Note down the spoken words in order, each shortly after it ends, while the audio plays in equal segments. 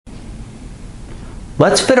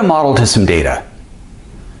Let's fit a model to some data.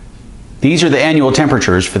 These are the annual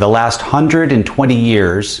temperatures for the last 120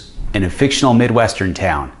 years in a fictional Midwestern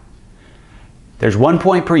town. There's 1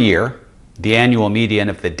 point per year, the annual median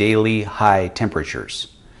of the daily high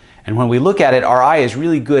temperatures. And when we look at it, our eye is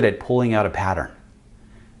really good at pulling out a pattern.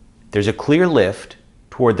 There's a clear lift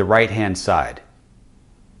toward the right-hand side.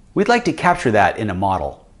 We'd like to capture that in a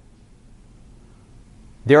model.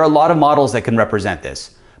 There are a lot of models that can represent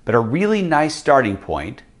this, but a really nice starting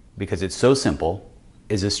point, because it's so simple,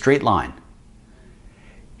 is a straight line.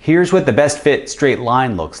 Here's what the best fit straight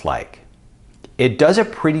line looks like. It does a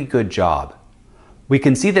pretty good job. We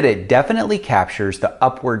can see that it definitely captures the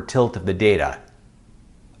upward tilt of the data,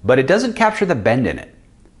 but it doesn't capture the bend in it.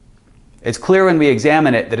 It's clear when we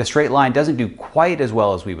examine it that a straight line doesn't do quite as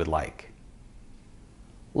well as we would like.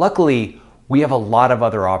 Luckily, we have a lot of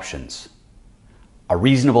other options. A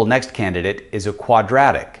reasonable next candidate is a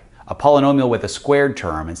quadratic, a polynomial with a squared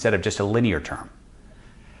term instead of just a linear term.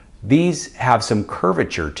 These have some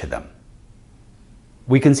curvature to them.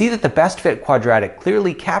 We can see that the best fit quadratic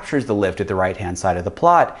clearly captures the lift at the right-hand side of the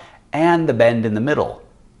plot and the bend in the middle.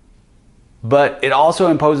 But it also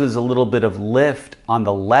imposes a little bit of lift on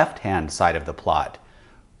the left-hand side of the plot,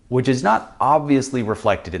 which is not obviously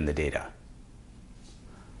reflected in the data.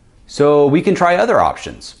 So we can try other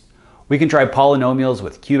options. We can try polynomials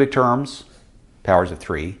with cubic terms, powers of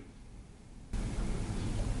 3.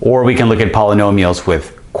 Or we can look at polynomials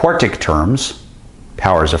with quartic terms,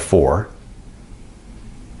 powers of 4.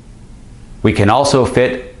 We can also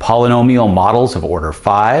fit polynomial models of order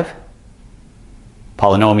 5,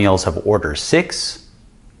 polynomials of order 6,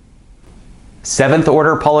 7th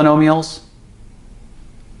order polynomials,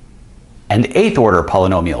 and 8th order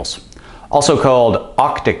polynomials, also called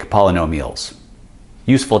octic polynomials.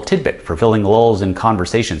 Useful tidbit for filling lulls in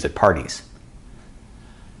conversations at parties.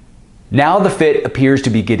 Now the fit appears to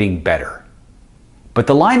be getting better, but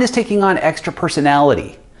the line is taking on extra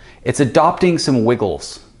personality. It's adopting some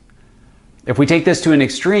wiggles. If we take this to an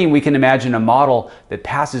extreme, we can imagine a model that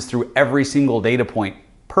passes through every single data point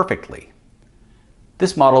perfectly.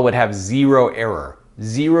 This model would have zero error,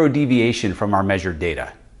 zero deviation from our measured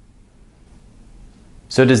data.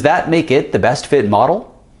 So does that make it the best fit model?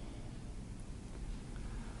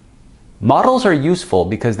 Models are useful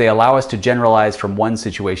because they allow us to generalize from one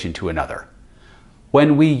situation to another.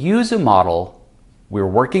 When we use a model, we're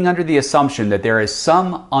working under the assumption that there is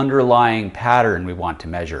some underlying pattern we want to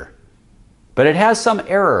measure, but it has some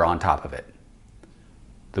error on top of it.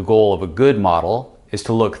 The goal of a good model is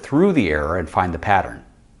to look through the error and find the pattern.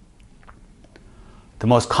 The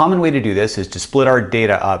most common way to do this is to split our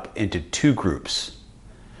data up into two groups.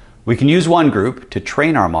 We can use one group to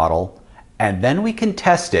train our model, and then we can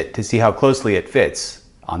test it to see how closely it fits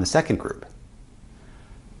on the second group.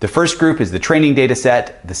 The first group is the training data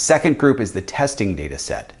set. The second group is the testing data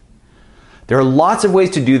set. There are lots of ways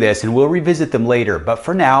to do this, and we'll revisit them later, but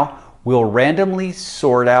for now, we'll randomly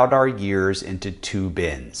sort out our years into two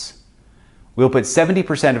bins. We'll put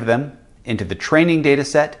 70% of them into the training data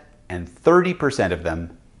set and 30% of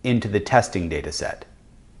them into the testing data set.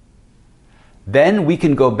 Then we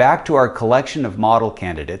can go back to our collection of model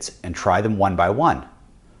candidates and try them one by one.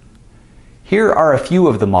 Here are a few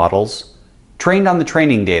of the models trained on the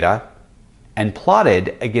training data and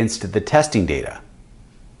plotted against the testing data.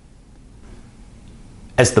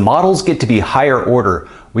 As the models get to be higher order,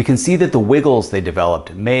 we can see that the wiggles they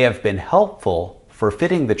developed may have been helpful for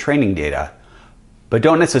fitting the training data, but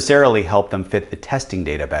don't necessarily help them fit the testing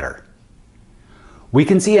data better. We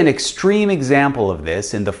can see an extreme example of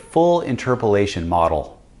this in the full interpolation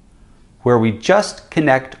model, where we just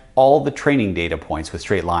connect all the training data points with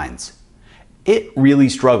straight lines. It really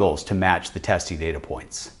struggles to match the testing data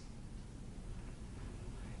points.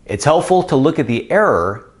 It's helpful to look at the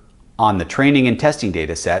error on the training and testing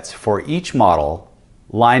data sets for each model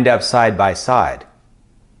lined up side by side.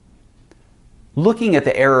 Looking at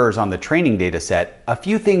the errors on the training data set, a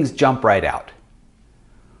few things jump right out.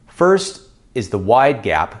 First is the wide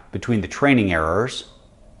gap between the training errors,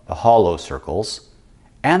 the hollow circles,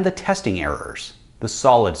 and the testing errors, the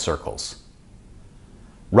solid circles.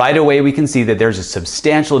 Right away we can see that there's a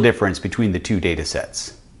substantial difference between the two data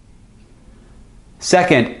sets.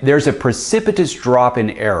 Second, there's a precipitous drop in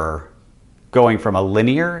error going from a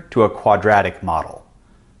linear to a quadratic model,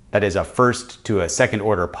 that is a first to a second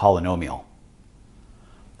order polynomial.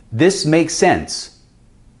 This makes sense.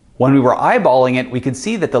 When we were eyeballing it, we could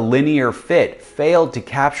see that the linear fit failed to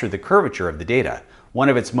capture the curvature of the data, one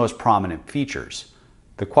of its most prominent features.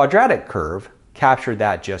 The quadratic curve captured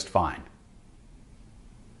that just fine.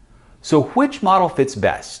 So which model fits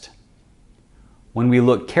best? When we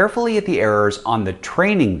look carefully at the errors on the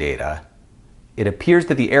training data, it appears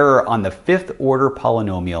that the error on the fifth order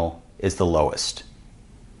polynomial is the lowest.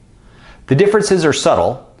 The differences are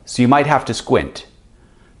subtle, so you might have to squint.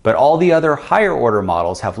 But all the other higher order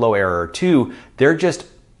models have low error too. They're just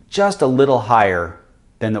a little higher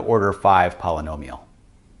than the order 5 polynomial.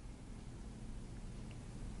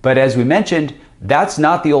 But as we mentioned, that's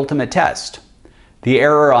not the ultimate test. The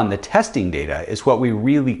error on the testing data is what we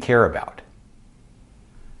really care about.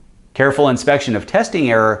 Careful inspection of testing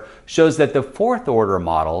error shows that the fourth order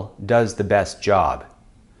model does the best job.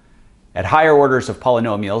 At higher orders of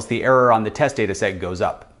polynomials, the error on the test data set goes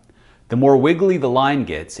up. The more wiggly the line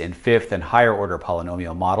gets in fifth and higher order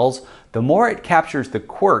polynomial models, the more it captures the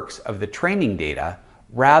quirks of the training data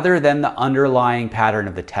rather than the underlying pattern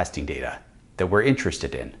of the testing data that we're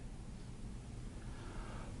interested in.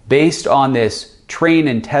 Based on this train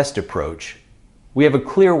and test approach, we have a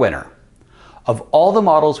clear winner. Of all the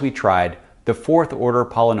models we tried, the fourth order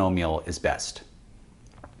polynomial is best.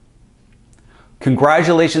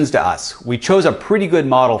 Congratulations to us. We chose a pretty good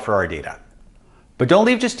model for our data. But don't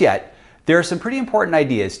leave just yet. There are some pretty important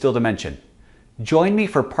ideas still to mention. Join me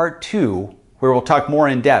for part 2, where we'll talk more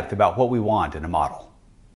in depth about what we want in a model.